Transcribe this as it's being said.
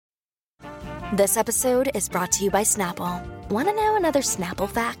This episode is brought to you by Snapple. Want to know another Snapple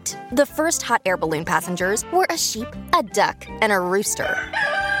fact? The first hot air balloon passengers were a sheep, a duck, and a rooster.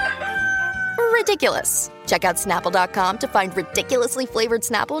 Ridiculous. Check out Snapple.com to find ridiculously flavored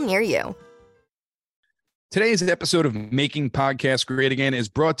Snapple near you. Today's episode of Making Podcasts Great Again is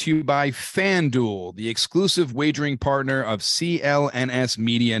brought to you by FanDuel, the exclusive wagering partner of CLNS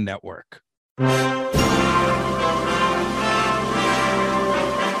Media Network.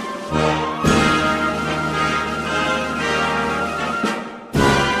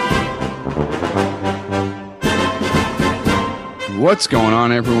 What's going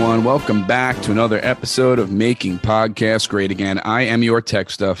on, everyone? Welcome back to another episode of Making Podcasts Great Again. I am your tech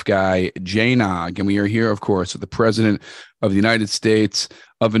stuff guy, Jay Nog, and we are here, of course, with the President of the United States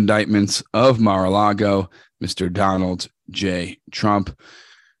of Indictments of Mar-a-Lago, Mr. Donald J. Trump.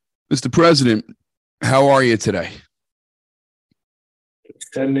 Mr. President, how are you today?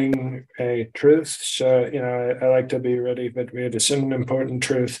 Sending a truth. So, I like to be ready, but we had to send an important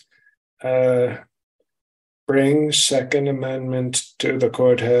truth. Bring Second Amendment to the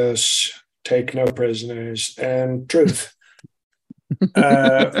courthouse, take no prisoners, and truth.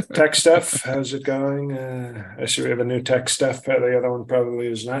 Tech stuff, how's it going? I see we have a new tech stuff, but the other one probably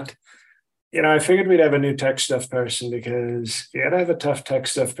is not. I figured we'd have a new tech stuff person because you gotta have a tough tech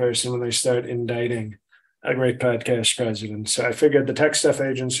stuff person when they start indicting a great podcast president. So I figured the tech stuff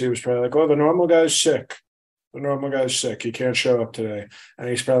agency was probably like, oh, the normal guy's sick. The normal guy's sick. He can't show up today. And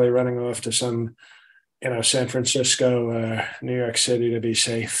he's probably running off to some San Francisco, New York City to be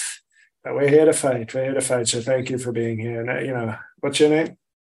safe. But we're here to fight. We're here to fight. So thank you for being here. And, what's your name?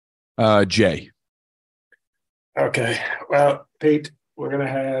 Jay. Okay. Well, Pete, we're going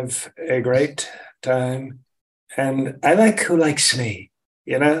to have a great time. And I like who likes me.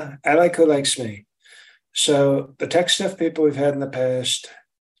 I like who likes me. So the tech stuff people we've had in the past,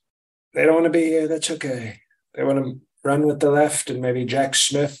 they don't want to be here. That's okay. They want to run with the left and maybe Jack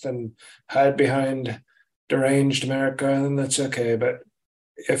Smith and hide behind deranged America, and that's okay. But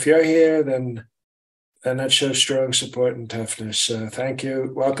if you're here, then that shows strong support and toughness. So thank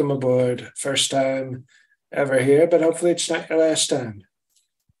you. Welcome aboard. First time ever here, but hopefully it's not your last time.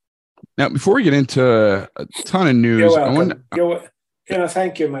 Now, before we get into a ton of news, you're welcome.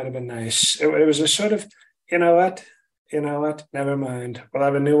 Thank you might have been nice. It was a sort of, you know what? Never mind. We'll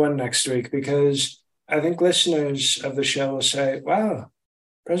have a new one next week because I think listeners of the show will say, wow,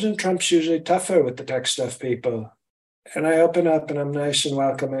 President Trump's usually tougher with the tech stuff people. And I open up and I'm nice and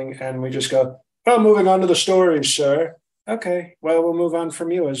welcoming and we just go, well, moving on to the stories, sir. Okay, well, we'll move on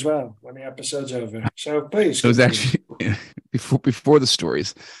from you as well when the episode's over. So please. It was actually before the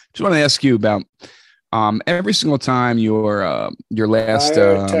stories. Just want to ask you about every single time your last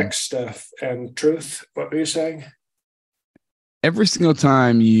tech stuff and truth. What were you saying? Every single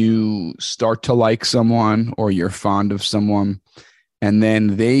time you start to like someone or you're fond of someone, and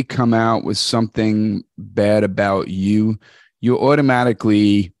then they come out with something bad about you, you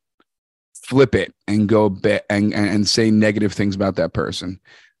automatically flip it and go and say negative things about that person.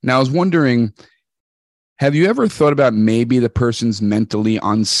 Now, I was wondering, have you ever thought about maybe the person's mentally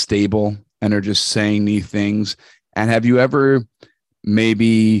unstable and are just saying these things? And have you ever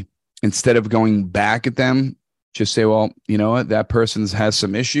maybe, instead of going back at them, just say, well, you know what, that person has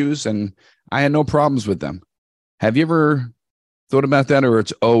some issues and I had no problems with them. Have you ever thought about that, or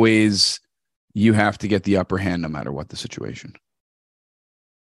it's always you have to get the upper hand no matter what the situation?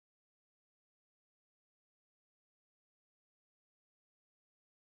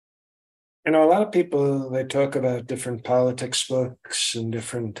 A lot of people, they talk about different politics books and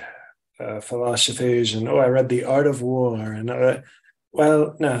different philosophies and, I read The Art of War. And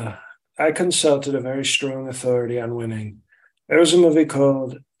well, no, I consulted a very strong authority on winning. There was a movie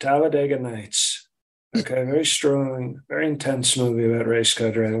called Talladega Nights. Okay, very strong, very intense movie about race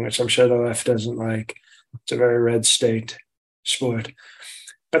car driving, which I'm sure the left doesn't like. It's a very red state sport.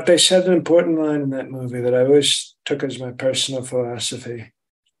 But they said an important line in that movie that I always took as my personal philosophy.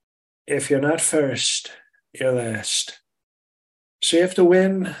 If you're not first, you're last. So you have to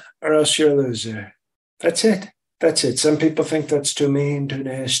win or else you're a loser. That's it. That's it. Some people think that's too mean, too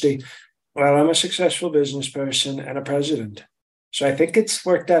nasty. Well, I'm a successful business person and a president. So I think it's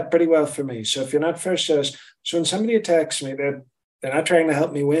worked out pretty well for me. So if you're not first, so when somebody attacks me, they're not trying to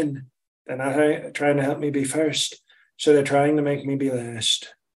help me win. They're not trying to help me be first. So they're trying to make me be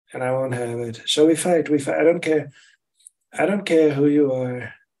last. And I won't have it. So we fight. I don't care. I don't care who you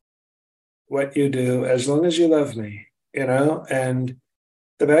are, what you do, as long as you love me, And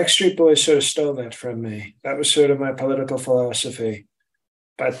the Backstreet Boys sort of stole that from me. That was sort of my political philosophy.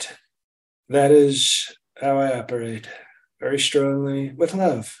 But that is how I operate, very strongly with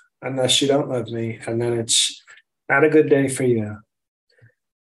love. unless you don't love me. And then it's not a good day for you.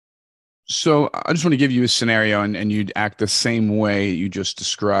 So I just want to give you a scenario, and you'd act the same way you just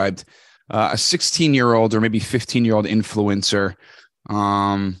described. A 16-year-old or maybe 15-year-old influencer,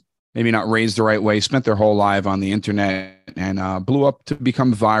 maybe not raised the right way, spent their whole life on the internet and blew up to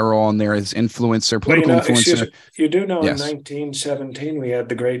become viral. And there is influencer, political influencer. You do know in Yes. 1917 we had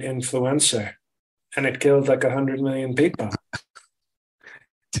the great influencer, and it killed like 100 million people.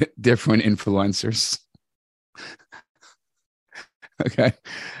 Different influencers. Okay.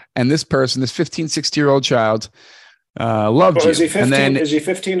 And this person, this 15, 16-year-old child, loved Well, you. is he 15? And then Is he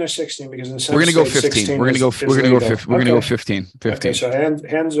 15 or 16? Because in some we're gonna go states, 15. 16 We're gonna go. is We're gonna go. legal. We're gonna go Okay. 15. 15. Okay, so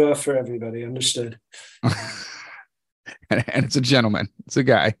hands off for everybody. Understood. And it's a gentleman. It's a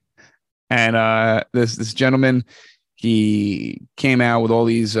guy. And this gentleman, he came out with all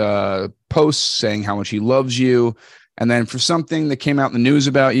these posts saying how much he loves you. And then for something that came out in the news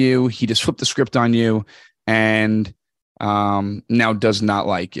about you, he just flipped the script on you and now does not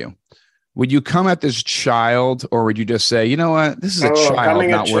like you. Would you come at this child, or would you just say, you know what, this is a child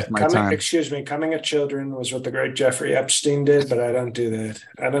not worth my time? Excuse me, coming at children was what the great Jeffrey Epstein did, but I don't do that.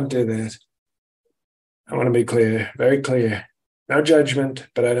 I don't do that. I want to be clear, very clear. No judgment,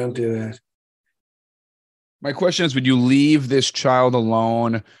 but I don't do that. My question is, would you leave this child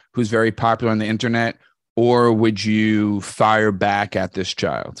alone who's very popular on the internet, or would you fire back at this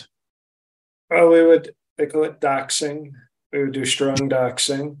child? Well, they call it doxing. We would do strong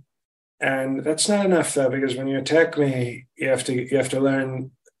doxing. And that's not enough, though, because when you attack me, you have to learn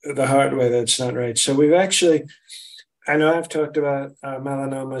the hard way that's not right. So we've actually, I know I've talked about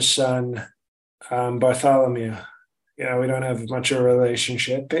Melanoma's son, Bartholomew. We don't have much of a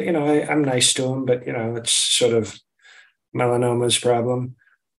relationship, but, I'm nice to him, but, it's sort of Melanoma's problem.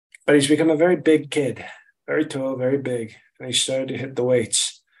 But he's become a very big kid, very tall, very big, and he started to hit the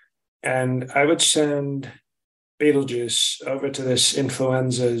weights. And I would send Beetlejuice over to this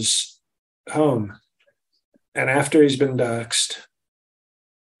influenza's home, and after he's been doxxed,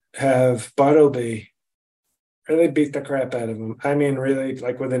 have Bartleby really beat the crap out of him. I mean, really,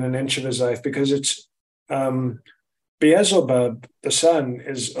 like within an inch of his life, because it's Beelzebub, the son,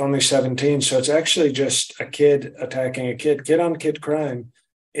 is only 17, so it's actually just a kid attacking a kid. Kid-on-kid crime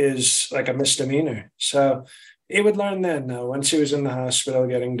is like a misdemeanor. So he would learn then, now, once he was in the hospital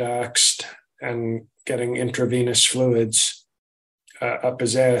getting doxxed and getting intravenous fluids up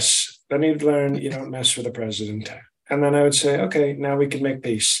his ass, then he'd learn you don't mess with the president. And then I would say, okay, now we can make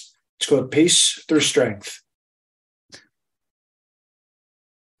peace. It's called peace through strength.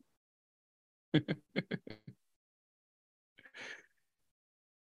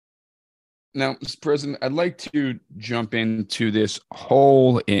 Now, Mr. President, I'd like to jump into this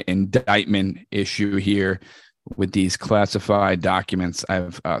whole indictment issue here with these classified documents. I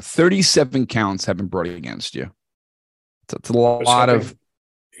have 37 counts have been brought against you. It's a lot of.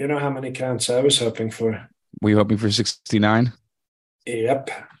 You know how many counts I was hoping for? Were you hoping for 69? Yep.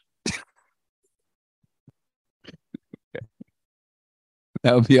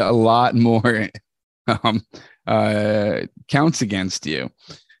 That would be a lot more counts against you.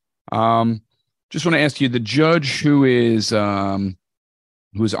 Just want to ask you, the judge who's on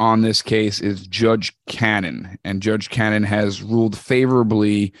this case is Judge Cannon, and Judge Cannon has ruled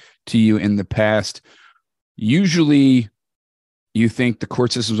favorably to you in the past. Usually, you think the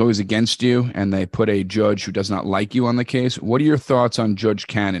court system is always against you, and they put a judge who does not like you on the case. What are your thoughts on Judge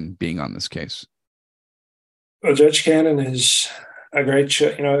Cannon being on this case? Well, Judge Cannon is a great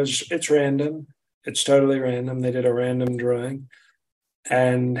show. It's random. It's totally random. They did a random drawing.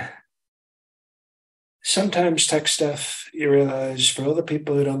 And sometimes tech stuff, you realize, for all the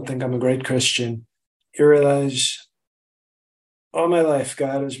people who don't think I'm a great Christian, you realize all my life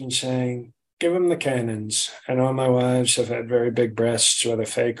God has been saying, give them the cannons. And all my wives have had very big breasts, whether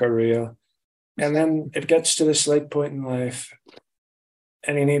fake or real. And then it gets to this late point in life,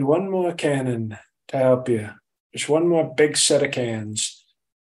 and you need one more cannon to help you. Just one more big set of cans.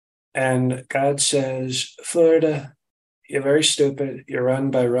 And God says, Florida, you're very stupid. You're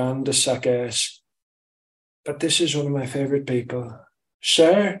run by Ron the suck-ass. But this is one of my favorite people.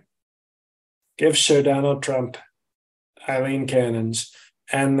 Sir, give Sir Donald Trump Eileen cannons.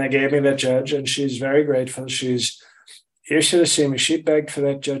 And they gave me that judge, and she's very grateful. You should have seen me. She begged for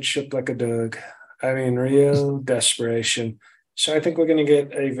that judgeship like a dog. I mean, real desperation. So I think we're going to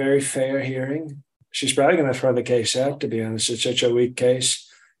get a very fair hearing. She's probably going to throw the case out, to be honest. It's such a weak case.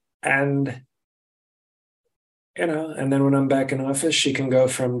 And, and then when I'm back in office, she can go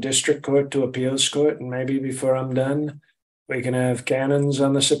from district court to appeals court. And maybe before I'm done, we can have cannons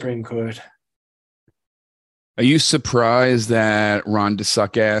on the Supreme Court. Are you surprised that Ron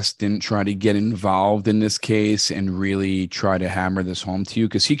DeSuckass didn't try to get involved in this case and really try to hammer this home to you?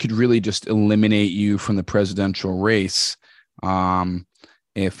 Because he could really just eliminate you from the presidential race, um,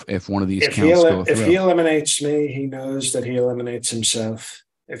 if one of these counts go If through. he eliminates me, he knows that he eliminates himself.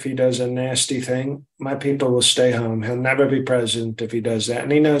 If he does a nasty thing, my people will stay home. He'll never be president if he does that,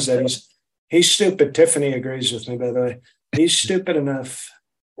 and he knows that he's stupid. Tiffany agrees with me, by the way. He's stupid enough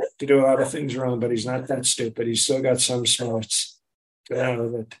to do a lot of things wrong, but he's not that stupid. He's still got some smarts to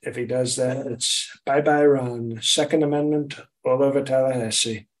know that if he does that, it's bye bye, Ron. Second Amendment all over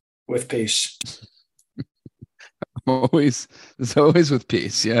Tallahassee with peace. Always, it's always with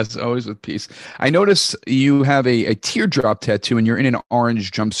peace. Yes, always with peace. I notice you have a teardrop tattoo and you're in an orange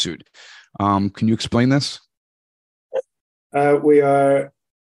jumpsuit. Can you explain this? We are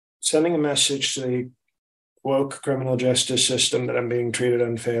sending a message to the woke criminal justice system that I'm being treated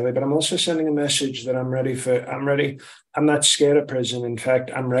unfairly, but I'm also sending a message that I'm ready. I'm not scared of prison. In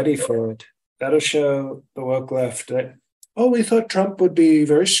fact, I'm ready for it. That'll show the woke left that, oh, we thought Trump would be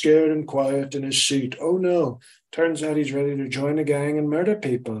very scared and quiet in his seat. Oh, no. Turns out he's ready to join a gang and murder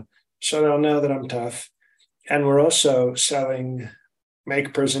people. So they'll know that I'm tough. And we're also selling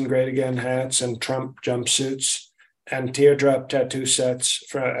Make Prison Great Again hats and Trump jumpsuits and teardrop tattoo sets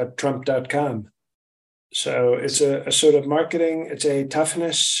at Trump.com. So it's a sort of marketing, it's a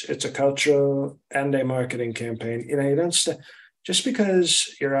toughness, it's a cultural and a marketing campaign. You know, you don't just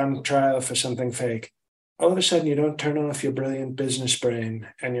because you're on trial for something fake, all of a sudden you don't turn off your brilliant business brain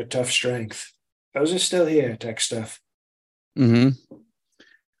and your tough strength. Those are still here, tech stuff. Mm-hmm.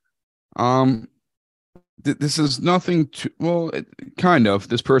 This is nothing kind of.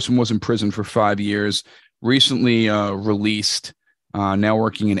 This person was in prison for 5 years, recently released, now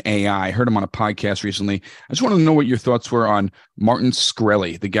working in AI. I heard him on a podcast recently. I just wanted to know what your thoughts were on Martin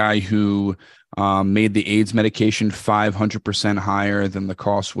Shkreli, the guy who made the AIDS medication 500% higher than the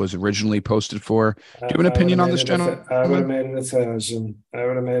cost was originally posted for. Do you have an opinion on this gentleman? I would have made it 1,000. I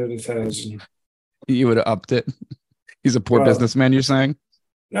would have made it 1,000. You would have upped it. He's a poor businessman, you're saying?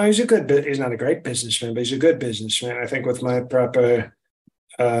 No, he's not a great businessman, but he's a good businessman. I think with my proper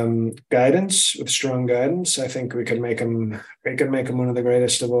guidance, with strong guidance, I think we could make him one of the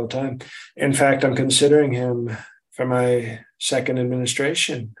greatest of all time. In fact, I'm considering him for my second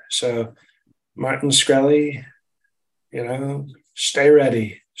administration. So Martin Shkreli, you know, stay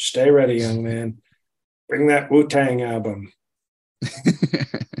ready, young man. Bring that Wu-Tang album.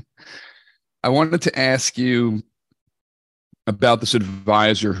 I wanted to ask you about this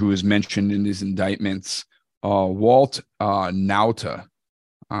advisor who is mentioned in these indictments, Walt Nauta.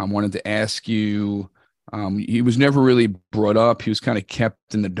 I wanted to ask you, he was never really brought up. He was kind of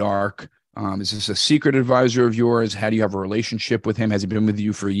kept in the dark. Is this a secret advisor of yours? How do you have a relationship with him? Has he been with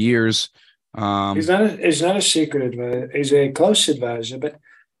you for years? He's not a secret advisor. He's a close advisor, but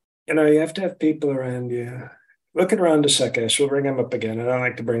you know, you have to have people around you. Look at Ron DeSuckass. We'll bring him up again. I don't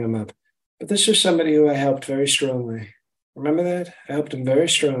like to bring him up. But this is somebody who I helped very strongly. Remember that? I helped him very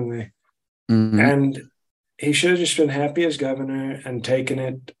strongly. Mm-hmm. And he should have just been happy as governor and taken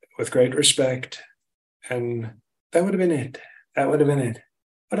it with great respect. And that would have been it. That would have been it.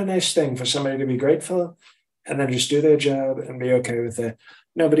 What a nice thing for somebody to be grateful and then just do their job and be okay with that.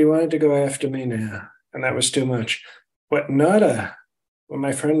 No, but he wanted to go after me now. And that was too much. What my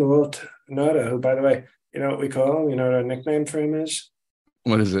friend Walt Nauta, who, by the way, you know what we call him? You know what our nickname for him is?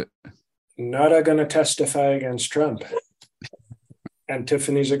 What is it? Nauta gonna testify against Trump. And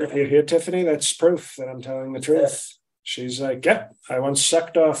Tiffany's like, you hear, Tiffany? That's proof that I'm telling the truth. She's like, yep, I once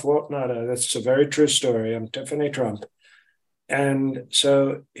sucked off Walt Nauta. That's a very true story. I'm Tiffany Trump. And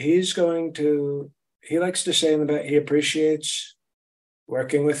so he likes to say in the back, he appreciates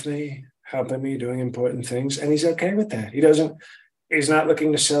working with me, helping me, doing important things. And he's okay with that. He's not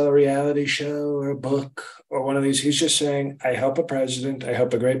looking to sell a reality show or a book or one of these. He's just saying, I help a president. I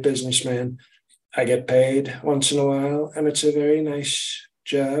help a great businessman. I get paid once in a while, and it's a very nice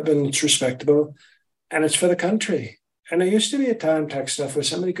job, and it's respectable, and it's for the country. And there used to be a time, tech stuff, where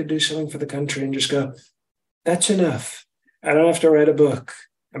somebody could do something for the country and just go, that's enough. I don't have to write a book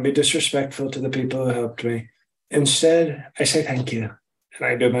and be disrespectful to the people who helped me. Instead, I say thank you, and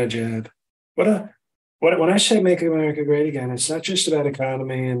I do my job. When I say make America great again, it's not just about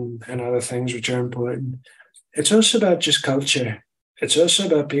economy and other things which are important. It's also about just culture. It's also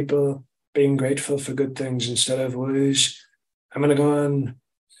about people being grateful for good things instead of worries. I'm going to go on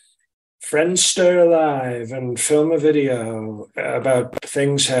Friendster Live and film a video about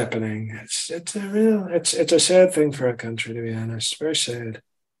things happening. It's a sad thing for our country, to be honest. Very sad.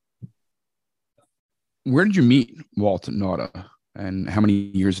 Where did you meet Walt Nauta, and how many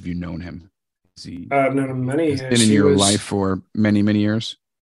years have you known him? he No, many has years. been in He your was. life for many, many years?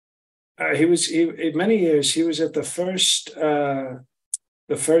 Many years. He was at the first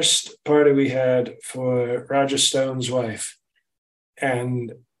party we had for Roger Stone's wife,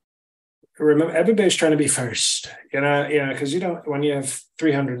 and remember everybody's trying to be first, because you don't when you have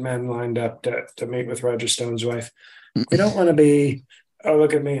 300 men lined up to meet with Roger Stone's wife, you don't want to be, oh,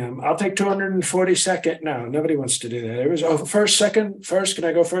 look at me, I'll take 242nd. No, nobody wants to do that. It was, oh, first, second, first, can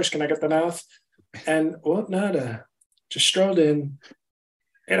I go first? Can I get the mouth? And what nada, just strolled in.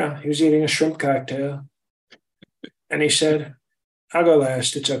 He was eating a shrimp cocktail, and he said, I'll go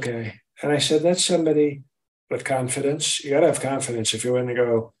last, it's okay. And I said, that's somebody with confidence. You got to have confidence if you want to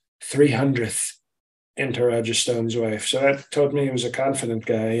go 300th into Roger Stone's wife. So that told me he was a confident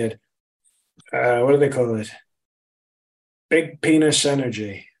guy. He had, what do they call it? Big penis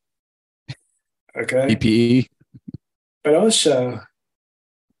energy. Okay. PPE. But also,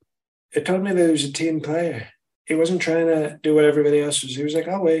 it told me that he was a team player. He wasn't trying to do what everybody else was. He was like,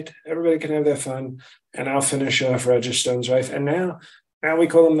 I'll wait. Everybody can have their fun, and I'll finish off Roger Stone's wife. And now we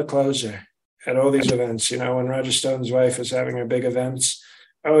call him the closer at all these events. When Roger Stone's wife is having her big events,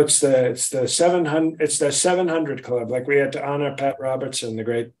 oh, it's the 700 Club. Like we had to honor Pat Robertson, the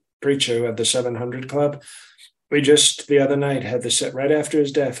great preacher who had the 700 Club. We just the other night had the set right after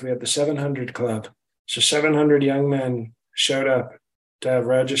his death. We had the 700 Club. So 700 young men showed up to have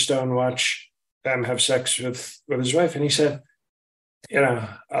Roger Stone watch them have sex with his wife, and he said,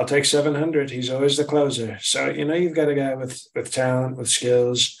 I'll take 700. He's always the closer. So you've got a guy with talent, with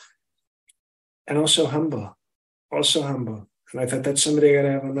skills, and also humble. And I thought that's somebody I got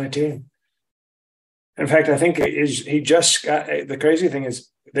to have on my team. In fact, I think he just got, the crazy thing is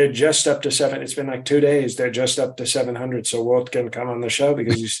they're just up to 7. It's been like 2 days. They're just up to 700. So Walt can come on the show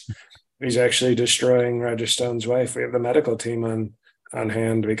because he's actually destroying Roger Stone's wife. We have the medical team on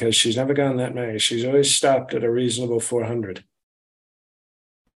hand because she's never gone that many. She's always stopped at a reasonable 400.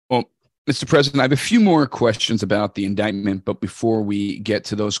 Well, Mr. President, I have a few more questions about the indictment, but before we get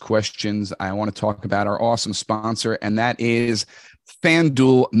to those questions, I want to talk about our awesome sponsor, and that is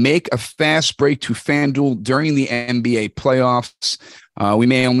FanDuel. Make a fast break to FanDuel during the NBA playoffs. We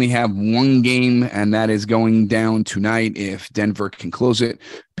may only have one game, and that is going down tonight if Denver can close it.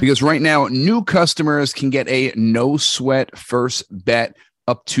 Because right now, new customers can get a no-sweat first bet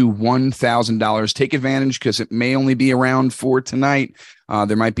up to $1,000. Take advantage because it may only be around for tonight.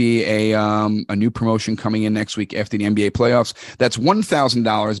 There might be a new promotion coming in next week after the NBA playoffs. That's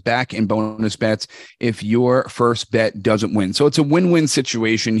 $1,000 back in bonus bets if your first bet doesn't win. So it's a win-win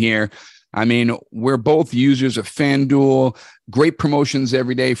situation here. I mean, we're both users of FanDuel. Great promotions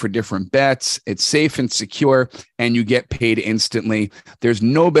every day for different bets. It's safe and secure, and you get paid instantly. There's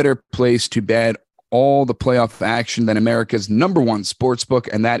no better place to bet all the playoff action than America's #1 sportsbook,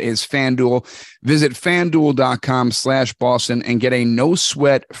 and that is FanDuel. Visit FanDuel.com/Boston and get a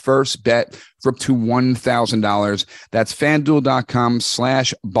no-sweat first bet for up to $1,000. That's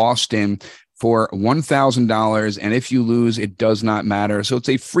FanDuel.com/Boston for $1,000. And if you lose, it does not matter. So it's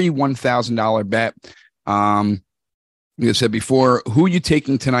a free $1,000 bet. Like I said before, who are you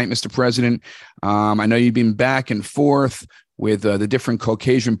taking tonight, Mr. President? I know you've been back and forth with the different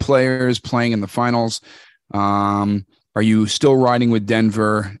Caucasian players playing in the finals. Are you still riding with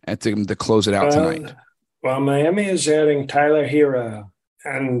Denver to close it out tonight? Well, Miami is adding Tyler Hero,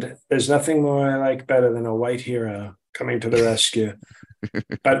 and there's nothing more I like better than a white hero coming to the rescue.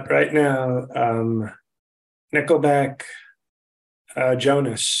 But right now, Nickelback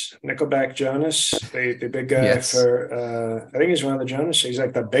Jonas, the big guy. Yes. I think he's one of the Jonas. He's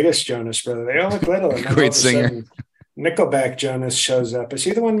like the biggest Jonas brother. They all look little. And Great singer. Nickelback Jonas shows up. Is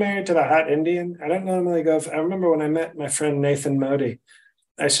he the one married to the hot Indian? I don't normally go. I remember when I met my friend Nathan Modi,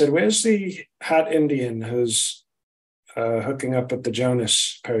 I said, where's the hot Indian who's hooking up with the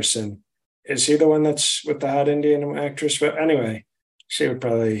Jonas person? Is he the one that's with the hot Indian actress? But anyway, she would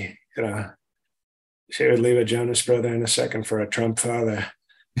probably, she would leave a Jonas brother in a second for a Trump father.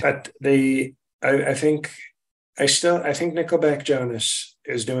 But I think Nickelback Jonas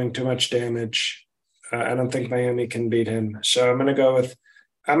is doing too much damage. I don't think Miami can beat him. So I'm gonna go with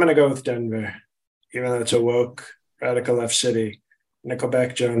Denver, even though it's a woke radical left city.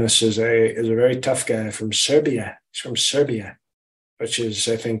 Nickelback Jonas is a very tough guy from Serbia. He's from Serbia, which is,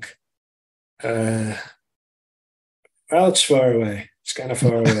 I think, well, it's far away. It's kind of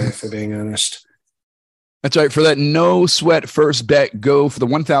far away, for being honest. That's right. For that no sweat first bet, go for the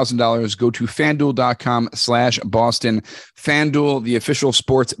 $1,000. Go to FanDuel.com/Boston. FanDuel, the official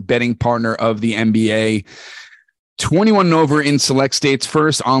sports betting partner of the NBA. 21 and over in select states.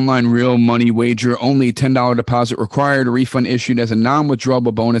 First online real money wager. Only $10 deposit required. A refund issued as a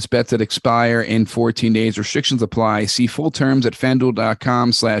non-withdrawable bonus. Bets that expire in 14 days. Restrictions apply. See full terms at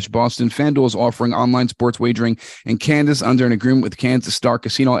FanDuel.com/Boston. FanDuel is offering online sports wagering in Kansas under an agreement with Kansas Star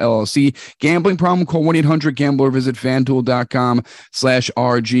Casino LLC. Gambling problem? Call 1-800-GAMBLER. Visit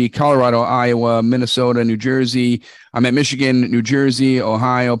FanDuel.com/RG. Colorado, Iowa, Minnesota, New Jersey. I'm at Michigan, New Jersey,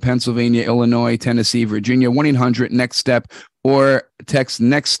 Ohio, Pennsylvania, Illinois, Tennessee, Virginia. 1-800-NEXT-STEP or text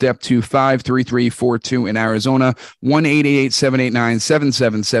NEXT STEP to 53342 in Arizona.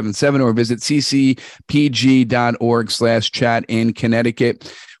 1-888-789-7777 or visit ccpg.org/chat in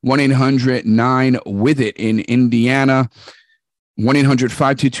Connecticut. 1-800-9-WITH-IT in Indiana.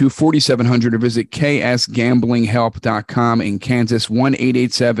 1-800-522-4700 or visit ksgamblinghelp.com in Kansas.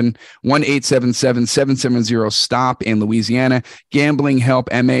 1-877-770-STOP in Louisiana.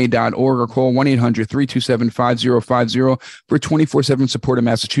 Gamblinghelpma.org or call 1-800-327-5050 for 24/7 support in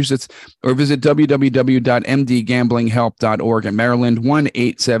Massachusetts or visit www.mdgamblinghelp.org in Maryland.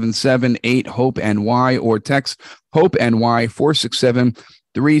 1-877-8-HOPE-NY or text HOPE-NY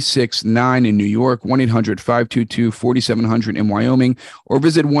 467-369 in New York, 1-800-522-4700 in Wyoming, or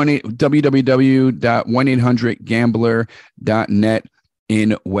visit www.1800gambler.net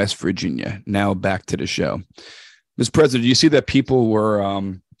in West Virginia. Now back to the show. Mr. President, you see that people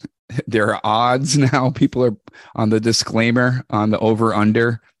were, there are odds now. People are on the disclaimer on the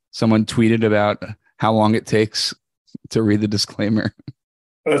over-under. Someone tweeted about how long it takes to read the disclaimer.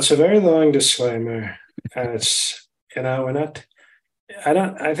 Well, it's a very long disclaimer. And it's, we're not...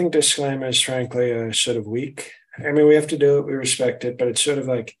 I think disclaimers, frankly, are sort of weak. I mean, we have to do it, we respect it, but it's sort of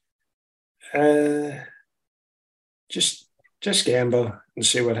like, just gamble and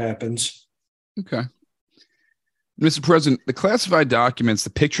see what happens. Okay. Mr. President, the classified documents, the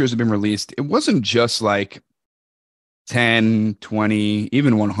pictures have been released. It wasn't just like 10, 20,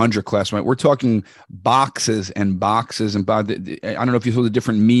 even 100 classified. We're talking boxes and boxes. And I don't know if you saw the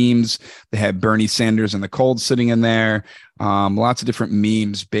different memes. They had Bernie Sanders and the cold sitting in there. Lots of different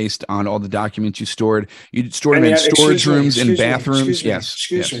memes based on all the documents you stored. You stored them in storage rooms, in bathrooms. Yes.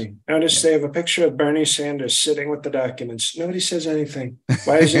 Excuse me. Notice they have a picture of Bernie Sanders sitting with the documents. Nobody says anything.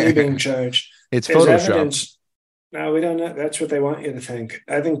 Why isn't he being charged? It's Photoshop. Evidence. No, we don't know. That's what they want you to think.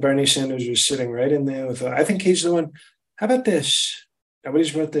 I think Bernie Sanders was sitting right in there with. I think he's the one. How about this?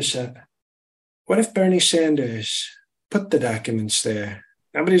 Nobody's brought this up. What if Bernie Sanders put the documents there?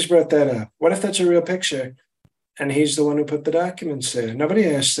 Nobody's brought that up. What if that's a real picture and he's the one who put the documents there? Nobody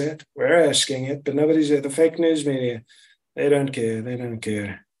asked that. We're asking it, but nobody's there. The fake news media, they don't care. They don't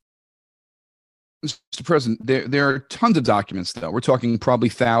care. Mr. President, there are tons of documents, though. We're talking probably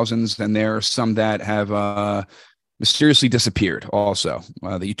thousands, and there are some that have mysteriously disappeared also,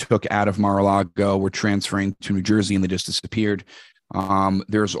 that you took out of Mar-a-Lago, were transferring to New Jersey, and they just disappeared.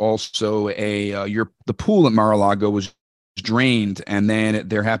 There's also the pool at Mar-a-Lago was drained, and then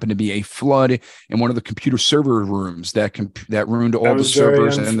there happened to be a flood in one of the computer server rooms that ruined all the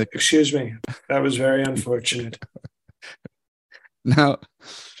servers. Excuse me, that was very unfortunate. Now,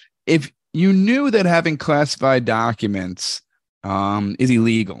 if you knew that having classified documents is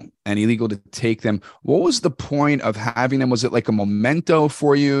illegal to take them, what was the point of having them? Was it like a memento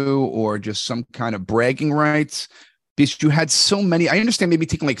for you or just some kind of bragging rights? Because you had so many. I understand maybe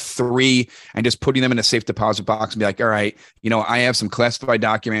taking like 3 and just putting them in a safe deposit box and be like, all right, I have some classified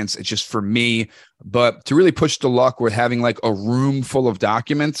documents. It's just for me. But to really push the luck with having like a room full of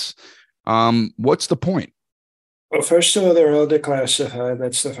documents, what's the point? Well, first of all, they're all declassified.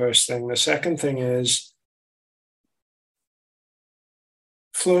 That's the first thing. The second thing is,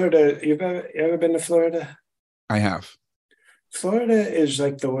 Florida, you ever been to Florida? I have. Florida is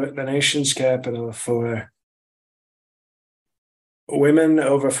like the nation's capital for women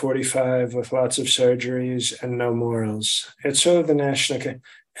over 45 with lots of surgeries and no morals. It's sort of the national.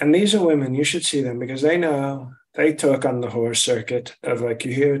 And these are women, you should see them because they know, they talk on the horse circuit of like,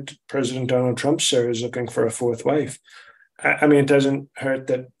 you hear President Donald Trump, sir, is looking for a 4th wife. I mean, it doesn't hurt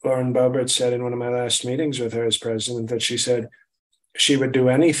that Lauren Boebert said in one of my last meetings with her as president that she said, she would do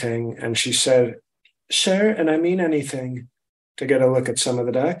anything. And she said, sir, and I mean anything, to get a look at some of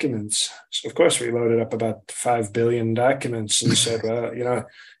the documents. So of course we loaded up about 5 billion documents and said, well,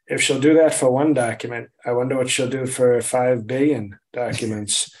 if she'll do that for one document, I wonder what she'll do for 5 billion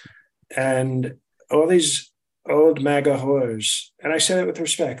documents. And all these old MAGA whores, and I say it with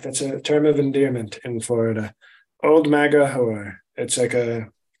respect, that's a term of endearment in Florida. Old MAGA whore. It's like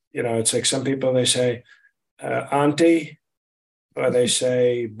it's like some people, they say auntie, or they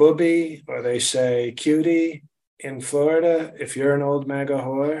say booby, or they say cutie. In Florida, if you're an old MAGA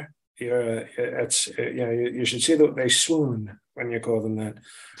whore, You should see that they swoon when you call them that.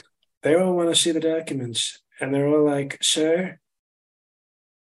 They all want to see the documents, and they're all like, "Sir,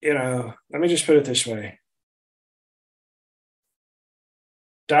 let me just put it this way: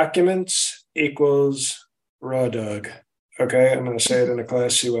 documents equals raw dog." Okay, I'm going to say it in a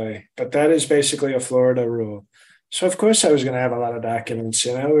classy way, but that is basically a Florida rule. So of course I was going to have a lot of documents.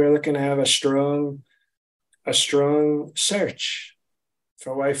 We were looking to have a strong search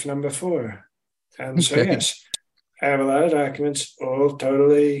for wife number 4. And so, Okay. yes, I have a lot of documents, all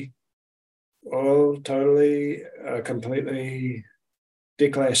totally, completely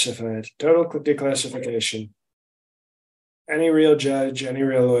declassified, total declassification. Any real judge, any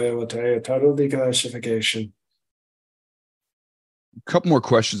real lawyer will tell you, total declassification. A couple more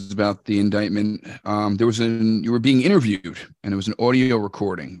questions about the indictment. You were being interviewed, and it was an audio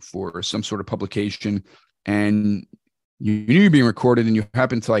recording for some sort of publication, and you knew you were being recorded, and you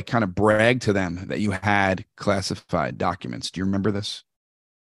happened to kind of brag to them that you had classified documents. Do you remember this?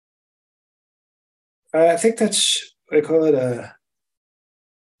 I think they call it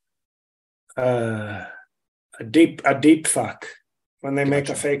a deep fuck. When they make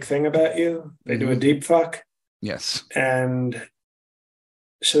a fake thing about you, they do a deep fuck. Yes. And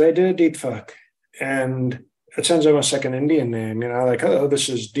so they did a deep fuck. And it sounds almost like an Indian name, like, "Oh, this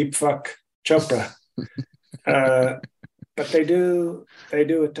is Deep Fuck Chopra." But they do a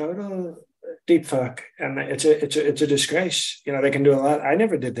total deep fuck, and it's a disgrace. They can do a lot. I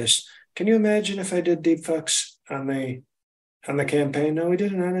never did this. Can you imagine if I did deep fucks on the campaign? No, we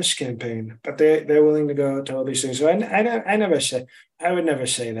did an honest campaign, but they're willing to go to all these things. So I never say. I would never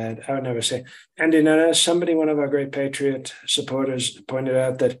say that. I would never say. And somebody, one of our great Patriot supporters, pointed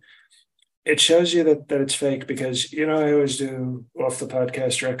out that it shows you that it's fake because I always do off the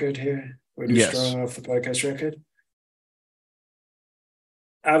podcast record here. We do strong off the podcast record.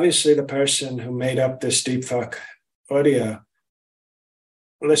 Obviously, the person who made up this deep fuck audio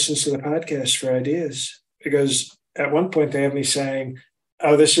listens to the podcast for ideas, because at one point they have me saying,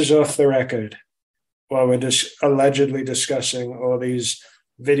 "Oh, this is off the record," while we're just allegedly discussing all these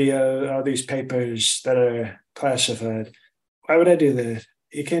papers that are classified. Why would I do that?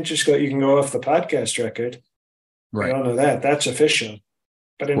 You can't just go. You can go off the podcast record. Right. We all know that. That's official.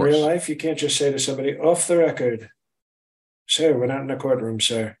 But in real life, you can't just say to somebody, "Off the record, sir, we're not in a courtroom,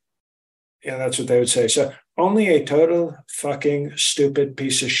 sir." Yeah, that's what they would say. So only a total fucking stupid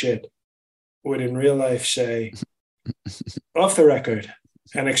piece of shit would in real life say, "Off the record,"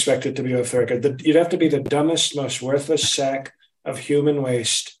 and expect it to be off the record. You'd have to be the dumbest, most worthless sack of human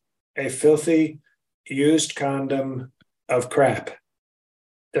waste, a filthy, used condom of crap,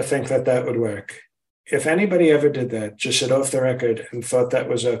 to think that would work. If anybody ever did that, just said off the record and thought that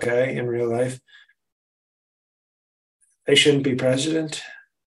was okay in real life, they shouldn't be president.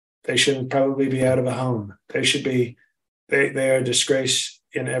 They shouldn't probably be out of a home. They should be, they are a disgrace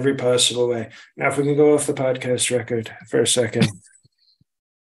in every possible way. Now, if we can go off the podcast record for a second.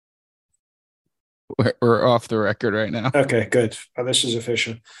 We're off the record right now. Okay, good. Oh, this is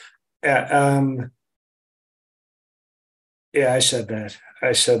official. Yeah. I said that.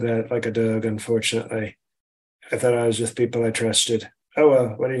 I said that like a dog, unfortunately. I thought I was with people I trusted. Oh, well,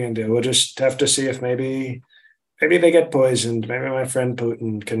 what are you going to do? We'll just have to see if maybe they get poisoned. Maybe my friend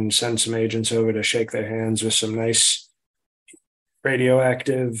Putin can send some agents over to shake their hands with some nice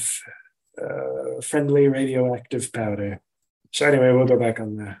radioactive, friendly radioactive powder. So anyway, we'll go back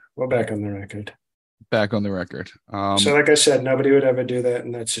on the record. Back on the record. So like I said, nobody would ever do that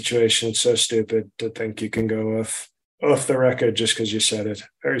in that situation. It's so stupid to think you can go off the record just because you said it.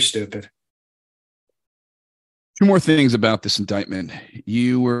 Very stupid. Two more things about this indictment.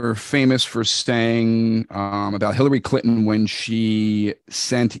 You were famous for saying about Hillary Clinton when she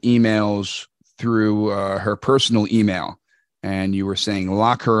sent emails through her personal email, and you were saying,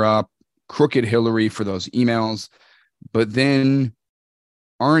 "Lock her up, crooked Hillary," for those emails. But then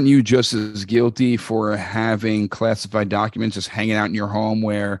aren't you just as guilty for having classified documents just hanging out in your home,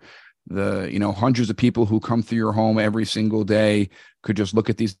 where the hundreds of people who come through your home every single day could just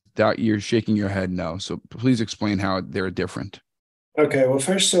look at these? You're shaking your head no. So please explain how they're different. Okay, well,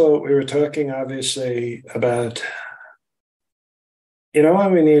 first of all, we were talking obviously about, why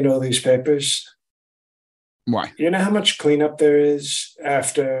we need all these papers? Why? You know how much cleanup there is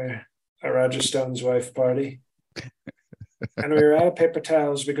after a Roger Stone's wife party? And we were out of paper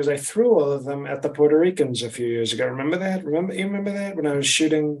towels because I threw all of them at the Puerto Ricans a few years ago. Remember that? You remember that? When I was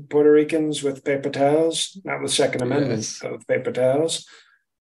shooting Puerto Ricans with paper towels? Not with Second Amendment, but with paper towels.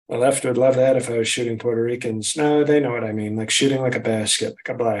 The left would love that if I was shooting Puerto Ricans. No, they know what I mean. Like shooting like a basket,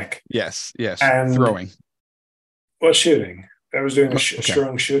 like a black. Yes. And Throwing. Well, shooting. I was doing a Okay.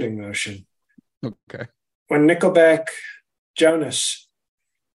 strong shooting motion. Okay. When Nickelback Jonas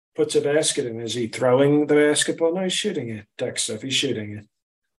puts a basket in, is he throwing the basketball? No, he's shooting it. Duck stuff. He's shooting it.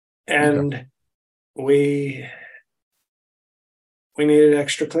 And Okay. we needed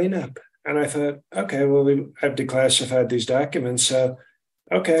extra cleanup. And I thought, okay, well, I've declassified these documents. So,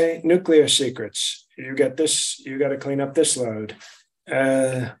 okay, nuclear secrets. You get this, you got to clean up this load.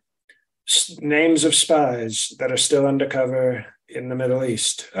 Names of spies that are still undercover in the Middle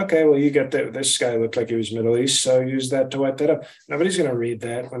East. Okay, well, you get that. This guy looked like he was Middle East, so use that to wipe that up. Nobody's going to read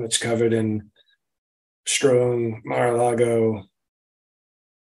that when it's covered in strong Mar-a-Lago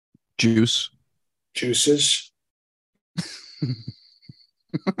Juice. juices.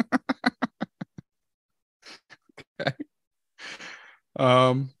 Okay.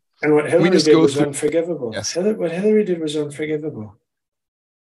 And what Can we Hillary just did go was through? unforgivable. Yes. What Hillary did was unforgivable.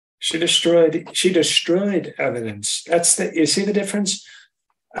 She destroyed evidence. You see the difference?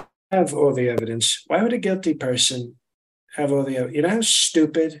 I have all the evidence. Why would a guilty person have all the evidence? You know how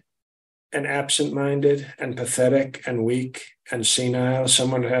stupid and absent-minded and pathetic and weak and senile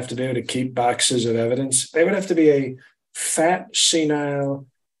someone would have to do to keep boxes of evidence? They would have to be a fat, senile,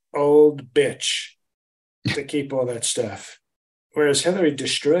 old bitch to keep all that stuff. Whereas Hillary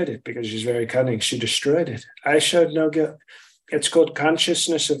destroyed it because she's very cunning. She destroyed it. I showed no guilt. It's called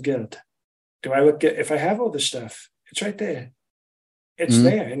consciousness of guilt. Do I look at, if I have all this stuff, it's right there. It's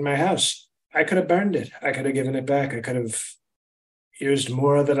there in my house. I could have burned it. I could have given it back. I could have used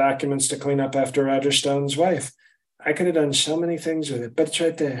more of the documents to clean up after Roger Stone's wife. I could have done so many things with it, but it's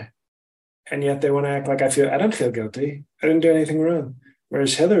right there. And yet they want to act like I don't feel guilty. I didn't do anything wrong.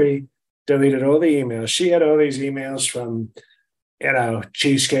 Whereas Hillary deleted all the emails. She had all these emails from,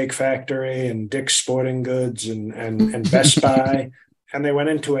 Cheesecake Factory and Dick's Sporting Goods and Best Buy. And they went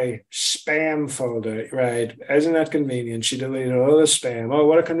into a spam folder, right? Isn't that convenient? She deleted all the spam. Oh,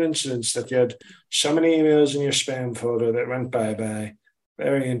 what a coincidence that you had so many emails in your spam folder that went bye-bye.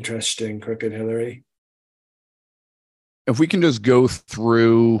 Very interesting, Crooked Hillary. If we can just go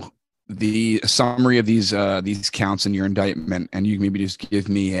through the summary of these counts in your indictment, and you maybe just give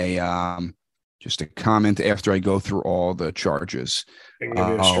me just a comment after I go through all the charges. I can give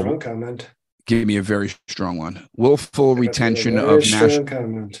you a strong comment. Give me a very strong one. Willful retention of national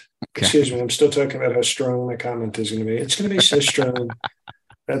comment. Okay. Excuse me, I'm still talking about how strong my comment is going to be. It's going to be so strong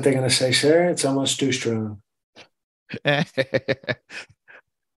that they're going to say, sir, it's almost too strong.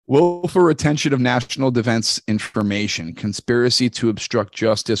 Willful retention of national defense information, conspiracy to obstruct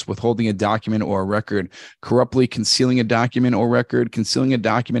justice, withholding a document or a record, corruptly concealing a document or record, concealing a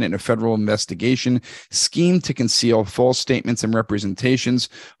document in a federal investigation, scheme to conceal false statements and representations,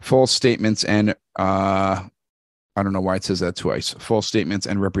 false statements and I don't know why it says that twice. False statements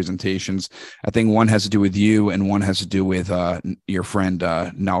and representations. I think one has to do with you and one has to do with your friend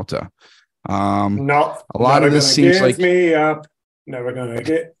Nauta. No, a lot of this seems like me up. Never gonna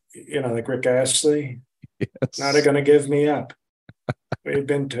get, like Rick Astley. Yes. Not gonna give me up. We've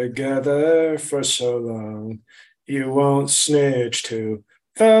been together for so long. You won't snitch to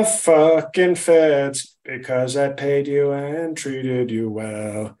the fucking feds because I paid you and treated you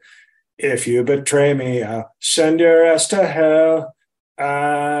well. If you betray me, I'll send your ass to hell.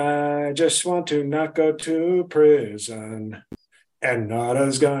 I just want to not go to prison. And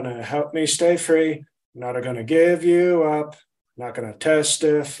Nada's gonna help me stay free. Nada gonna give you up. Not gonna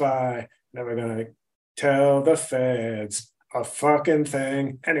testify. Never gonna tell the feds a fucking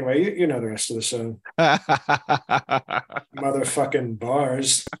thing. Anyway, you know the rest of the song. Motherfucking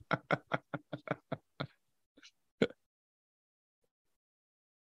bars.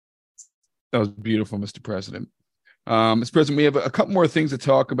 That was beautiful, Mr. President. Mr. President, we have a couple more things to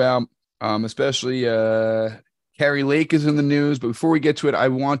talk about, especially Carrie Lake is in the news. But before we get to it, I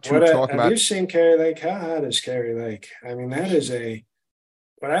want to talk about. Have you seen Carrie Lake? How hot is Carrie Lake? I mean, that is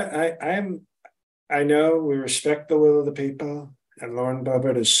but I know we respect the will of the people, and Lauren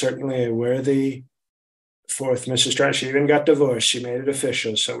Boebert is certainly a worthy fourth Mrs. Trump. She even got divorced. She made it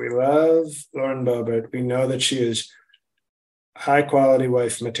official. So we love Lauren Boebert. We know that she is high quality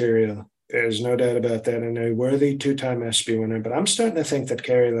wife material. There's no doubt about that, and a worthy two-time ESPY winner. But I'm starting to think that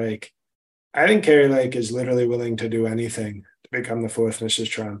I think Carrie Lake is literally willing to do anything to become the fourth Mrs.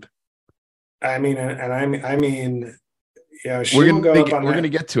 Trump. I mean, we're going to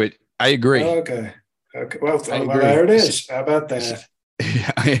get to it. I agree. Oh, okay. Well, there it is. How about that?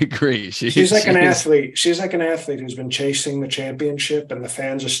 I agree. She's like an athlete. She's like an athlete who's been chasing the championship, and the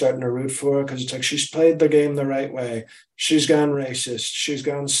fans are starting to root for her because it's like she's played the game the right way. She's gone racist. She's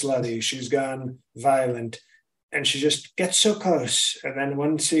gone slutty. She's gone violent, and she just gets so close. And then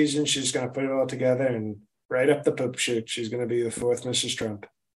one season, she's going to put it all together and right up the poop chute. She's going to be the fourth Mrs. Trump.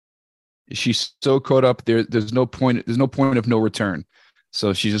 She's so caught up there. There's no point. There's no point of no return.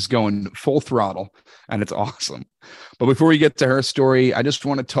 So she's just going full throttle, and it's awesome. But before we get to her story, I just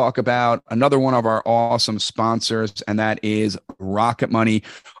want to talk about another one of our awesome sponsors, and that is Rocket Money.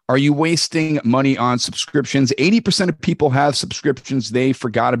 Are you wasting money on subscriptions? 80% of people have subscriptions they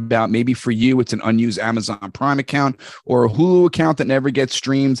forgot about. Maybe for you, it's an unused Amazon Prime account or a Hulu account that never gets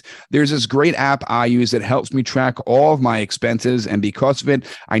streamed. There's this great app I use that helps me track all of my expenses. And because of it,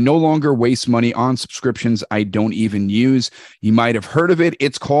 I no longer waste money on subscriptions I don't even use. You might have heard of it.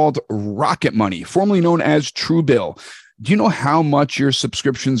 It's called Rocket Money, formerly known as Truebill. Do you know how much your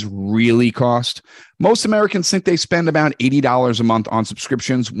subscriptions really cost? Most Americans think they spend about $80 a month on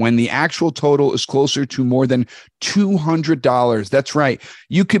subscriptions when the actual total is closer to more than $200. That's right.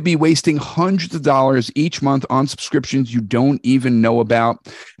 You could be wasting hundreds of dollars each month on subscriptions you don't even know about.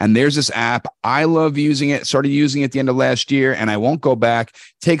 And there's this app. I love using it. Started using it at the end of last year, and I won't go back.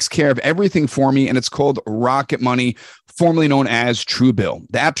 Takes care of everything for me, and it's called Rocket Money, formerly known as Truebill.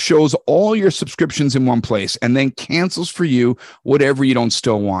 The app shows all your subscriptions in one place and then cancels for you whatever you don't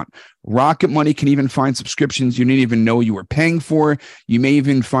still want. Rocket Money can even find subscriptions you didn't even know you were paying for. You may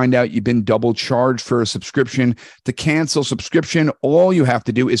even find out you've been double charged for a subscription. To cancel subscription, all you have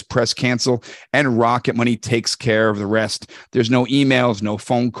to do is press cancel, and Rocket Money takes care of the rest. There's no emails, no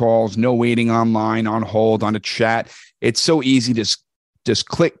phone calls, no waiting online, on hold, on a chat. It's so easy to just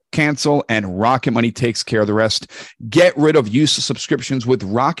click cancel, and Rocket Money takes care of the rest. Get rid of useless subscriptions with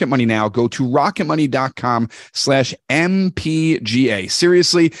Rocket Money now. Go to rocketmoney.com/MPGA.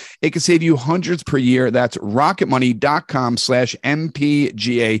 Seriously, it can save you hundreds per year. That's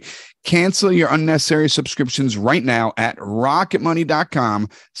rocketmoney.com/MPGA. Cancel your unnecessary subscriptions right now at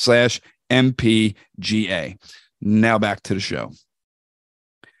rocketmoney.com/MPGA. Now back to the show.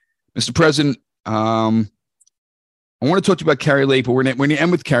 Mr. President, I want to talk to you about Carrie Lake, but we're going to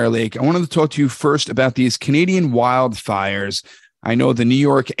end with Carrie Lake. I wanted to talk to you first about these Canadian wildfires. I know the New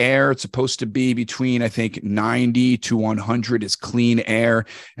York air, it's supposed to be between, I think, 90 to 100 is clean air,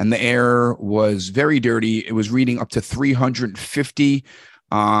 and the air was very dirty. It was reading up to 350.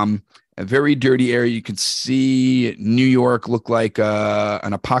 A very dirty air. You could see New York look like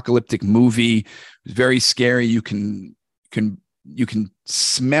an apocalyptic movie. It was very scary. You can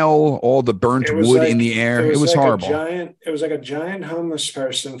smell all the burnt wood in the air. It was like horrible. It was like a giant homeless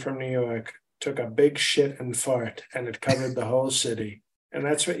person from New York took a big shit and fart, and it covered the whole city. And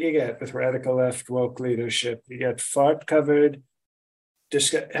that's what you get with radical left woke leadership. You get fart covered.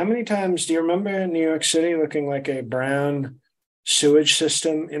 How many times do you remember New York City looking like a brown sewage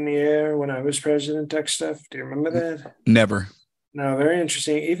system in the air when I was president? Tech stuff. Do you remember that? Never. No, very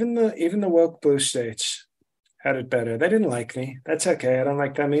interesting. Even the woke blue states had it better. They didn't like me. That's okay. I don't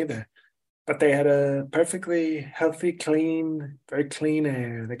like them either. But they had a perfectly healthy, clean, very clean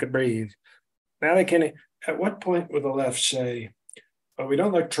air. They could breathe. Now they can't. At what point will the left say, oh, we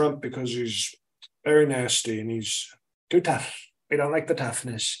don't like Trump because he's very nasty and he's too tough. We don't like the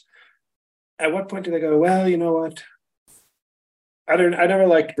toughness. At what point do they go, well, you know what? I never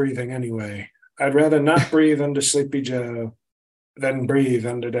liked breathing anyway. I'd rather not breathe under Sleepy Joe than breathe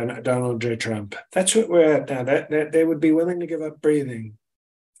under Donald J. Trump. That's what we're at now. That they would be willing to give up breathing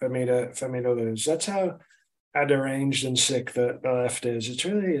for me to lose. That's how deranged and sick the left is.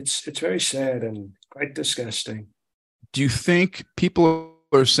 It's very sad and quite disgusting. Do you think people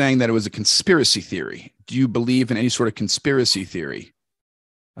are saying that it was a conspiracy theory? Do you believe in any sort of conspiracy theory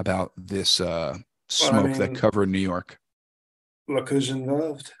about this smoke that covered New York? Look who's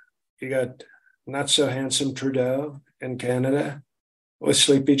involved. You got not so handsome Trudeau in Canada with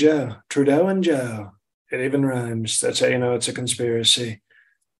Sleepy Joe. Trudeau and Joe. It even rhymes. That's how you know it's a conspiracy.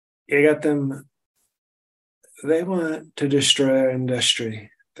 You got them. They want to destroy our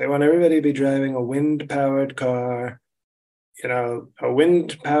industry. They want everybody to be driving a wind-powered car, a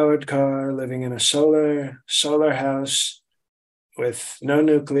wind-powered car, living in a solar house with no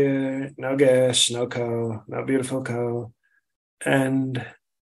nuclear, no gas, no coal, no beautiful coal. And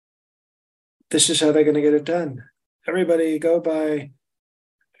this is how they're going to get it done. Everybody go by,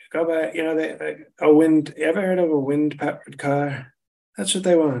 a wind. You ever heard of a wind-powered car? That's what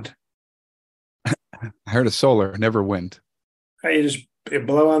they want. I heard of solar, never wind. You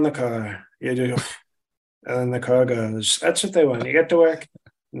blow on the car. You do, and then the car goes. That's what they want. You get to work.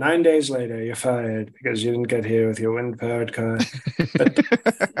 9 days later, you're fired because you didn't get here with your wind-powered car.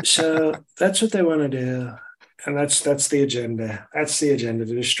 So that's what they want to do. And that's the agenda. That's the agenda,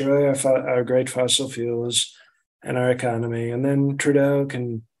 to destroy our great fossil fuels and our economy. And then Trudeau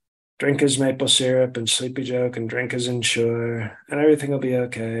can drink his maple syrup and Sleepy Joe can drink his Ensure, and everything will be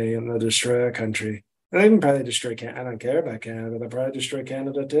okay, and they'll destroy our country. They'll even probably destroy Canada. I don't care about Canada. They'll probably destroy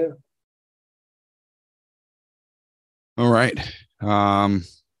Canada too. All right.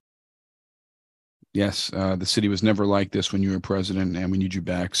 Yes, the city was never like this when you were president, and we need you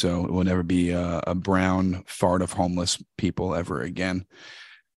back. So it will never be a brown fart of homeless people ever again.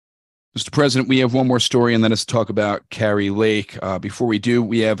 Mr. President, we have one more story, and then let's talk about Carrie Lake. Before we do,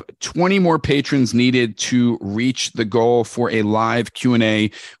 we have 20 more patrons needed to reach the goal for a live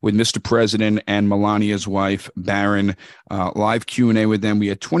Q&A with Mr. President and Melania's wife, Barron. Live Q&A with them. We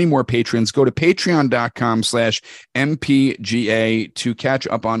had 20 more patrons. Go to patreon.com/MPGA to catch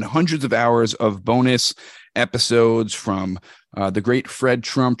up on hundreds of hours of bonus episodes, from the great Fred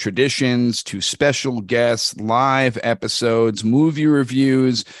Trump traditions to special guests, live episodes, movie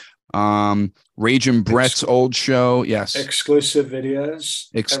reviews, Raging Brett's old show. Yes. Exclusive videos.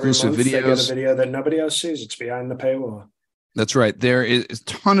 Exclusive Every month videos. They get a video that nobody else sees. It's behind the paywall. That's right. There is a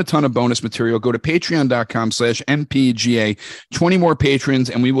ton of bonus material. Go to patreon.com/MPGA, 20 more patrons,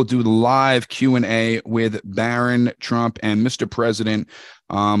 and we will do live Q&A with Barron, Trump, and Mr. President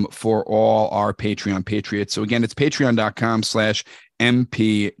for all our Patreon patriots. So again, it's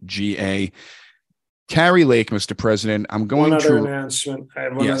patreon.com/MPGA. Carrie Lake, Mr. President, I'm going one other to... announcement. I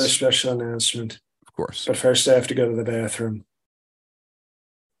have one other special announcement. Of course. But first I have to go to the bathroom.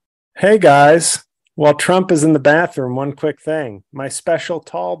 Hey, guys. While Trump is in the bathroom, one quick thing. My special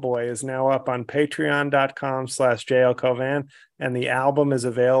Tall Boy is now up on patreon.com/JLCovan, and the album is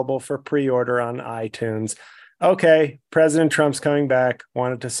available for pre-order on iTunes. Okay, President Trump's coming back.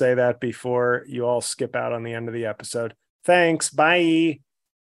 Wanted to say that before you all skip out on the end of the episode. Thanks. Bye.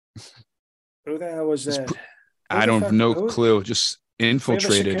 Who the hell was that? I don't have no clue. Just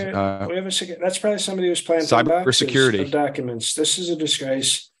infiltrated. That's probably somebody who's planting cybersecurity boxes of documents. This is a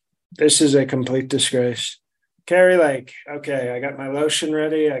disgrace. This is a complete disgrace. Carrie Lake. Okay, I got my lotion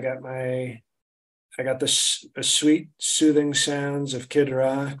ready. I got the sweet, soothing sounds of Kid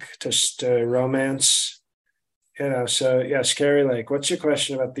Rock to romance. So yes, Carrie Lake. What's your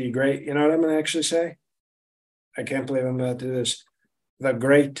question about the great? You know what I'm going to actually say? I can't believe I'm about to do this. The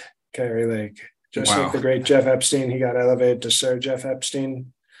great Carrie Lake. Just like the great Jeff Epstein, he got elevated to Sir Jeff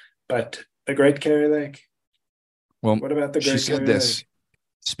Epstein. But the great Carrie Lake. Well, what about the great she said Carrie this. Lake?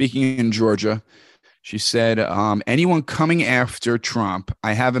 Speaking in Georgia, she said, anyone coming after Trump,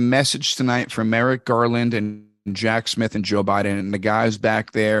 I have a message tonight from Merrick Garland and Jack Smith and Joe Biden and the guys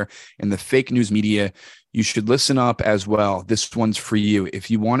back there in the fake news media. You should listen up as well. This one's for you.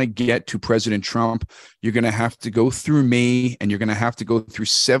 If you want to get to President Trump, you're going to have to go through me, and you're going to have to go through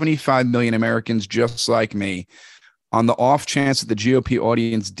 75 million Americans just like me. On the off chance that the GOP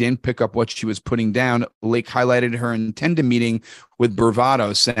audience didn't pick up what she was putting down, Lake highlighted her intended meeting with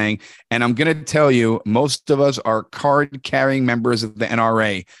bravado, saying, and I'm going to tell you, most of us are card-carrying members of the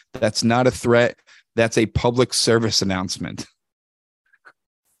NRA. That's not a threat. That's a public service announcement.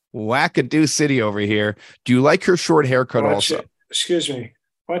 Wackadoo City over here. Do you like her short haircut also? Excuse me.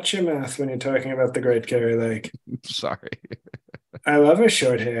 Watch your mouth when you're talking about the great Carrie Lake. Sorry. I love her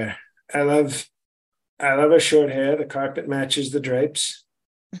short hair. I love her short hair. The carpet matches the drapes.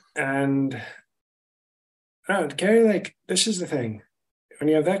 And Carrie Lake, this is the thing. When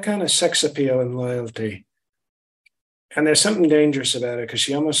you have that kind of sex appeal and loyalty, and there's something dangerous about it because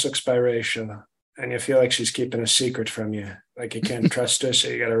she almost looks biracial, and you feel like she's keeping a secret from you. Like you can't trust her, so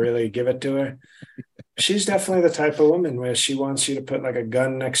you got to really give it to her. She's definitely the type of woman where she wants you to put like a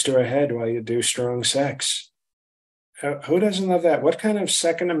gun next to her head while you do strong sex. Who doesn't love that? What kind of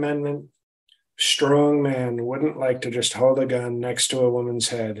Second Amendment strong man wouldn't like to just hold a gun next to a woman's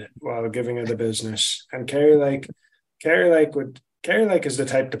head while giving her the business? And Carrie Lake is the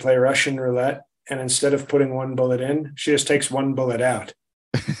type to play Russian roulette, and instead of putting one bullet in, she just takes one bullet out.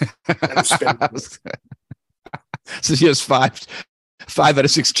 And spins. So she has five out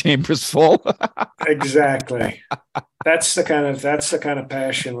of 6 chambers full. Exactly. That's the kind of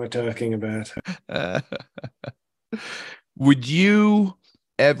passion we're talking about. Would you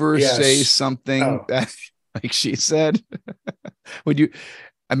ever say something like she said? Would you?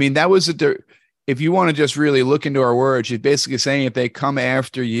 I mean, that was if you want to just really look into our words, she's basically saying if they come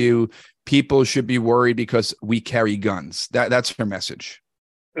after you, people should be worried because we carry guns. That's her message.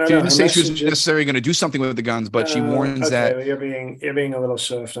 She didn't say she was necessarily going to do something with the guns, but she warns that. Well, you're being a little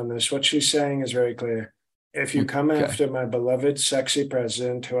soft on this. What she's saying is very clear. If you come after my beloved, sexy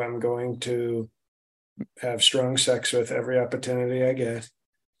president, who I'm going to have strong sex with every opportunity I get,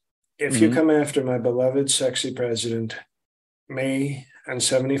 if you come after my beloved, sexy president, me and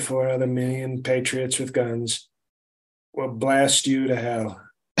 74 other million patriots with guns will blast you to hell.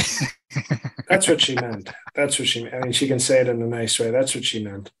 That's what she meant. I mean, she can say it in a nice way. That's what she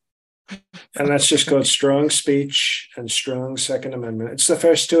meant. And that's just called strong speech and strong Second Amendment. It's the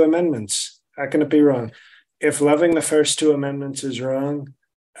first two amendments. How can it be wrong? If loving the first two amendments is wrong,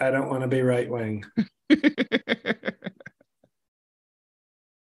 I don't want to be right wing.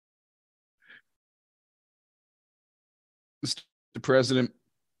 Mr. President,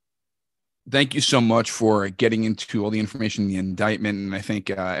 thank you so much for getting into all the information in the indictment. And I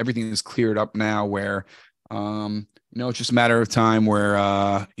think everything is cleared up now where, it's just a matter of time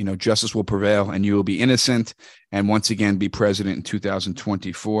where, justice will prevail and you will be innocent and once again be president in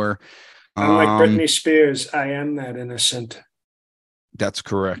 2024. Unlike Britney Spears, I am that innocent. That's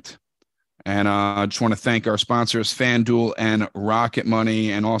correct. And I just want to thank our sponsors, FanDuel and Rocket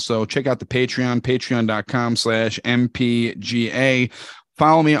Money. And also check out the Patreon, patreon.com/MPGA.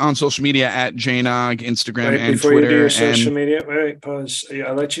 Follow me on social media at JNog, Instagram and before Twitter. You do your social media, pause.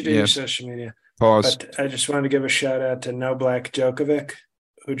 I'll let you do your social media. Pause. But I just wanted to give a shout out to Novak Djokovic,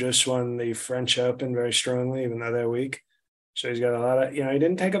 who just won the French Open very strongly, even though they're weak. So he's got a lot of, he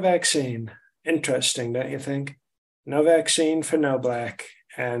didn't take a vaccine. Interesting, don't you think? No vaccine for no black.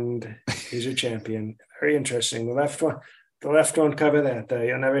 And he's a champion. Very interesting. The left won't cover that, though.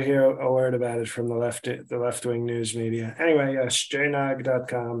 You'll never hear a word about it from the left-wing news media. Anyway, yes,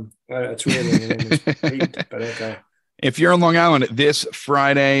 jnog.com. That's weird when your name is Pete, but okay. If you're in Long Island this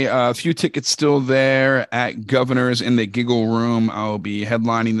Friday, a few tickets still there at Governor's in the Giggle Room. I'll be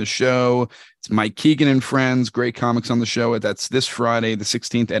headlining the show. It's Mike Keegan and friends, great comics on the show. That's this Friday, the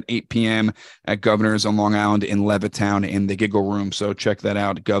 16th at 8 p.m. at Governor's on Long Island in Levittown in the Giggle Room. So check that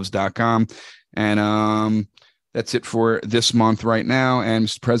out at govs.com. And that's it for this month right now. And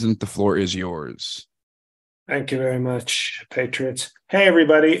Mr. President, the floor is yours. Thank you very much, Patriots. Hey,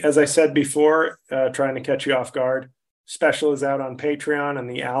 everybody. As I said before, trying to catch you off guard, special is out on Patreon and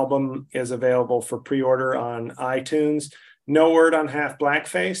the album is available for pre-order on iTunes. No word on Half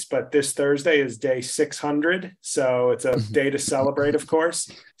Blackface, but this Thursday is day 600. So it's a day to celebrate, of course.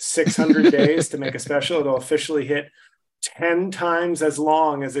 600 days to make a special. It'll officially hit 10 times as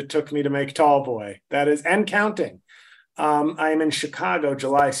long as it took me to make Tall Boy. That is, and counting. I am in Chicago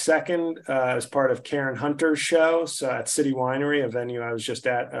July 2nd as part of Karen Hunter's show. So at City Winery, a venue I was just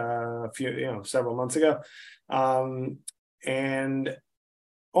at several months ago. And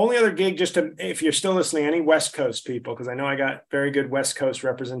only other gig, if you're still listening, any West Coast people, because I know I got very good West Coast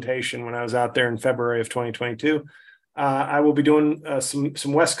representation when I was out there in February of 2022. I will be doing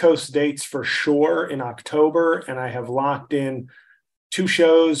some West Coast dates for sure in October, and I have locked in 2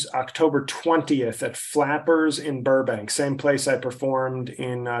 shows, October 20th at Flappers in Burbank, same place I performed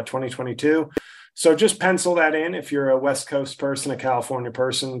in 2022. So just pencil that in. If you're a West Coast person, a California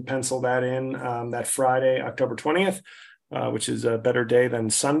person, pencil that in that Friday, October 20th. Which is a better day than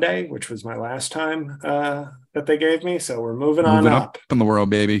Sunday, which was my last time that they gave me. So we're moving on up in the world,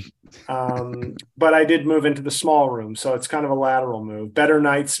 baby. But I did move into the small room. So it's kind of a lateral move. Better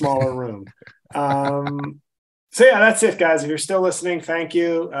night, smaller room. So yeah, that's it, guys. If you're still listening, thank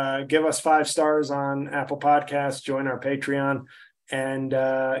you. Give us 5 stars on Apple Podcasts. Join our Patreon. And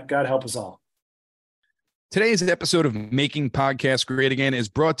God help us all. Today's episode of Making Podcasts Great Again is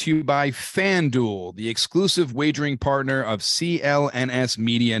brought to you by FanDuel, the exclusive wagering partner of CLNS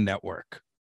Media Network.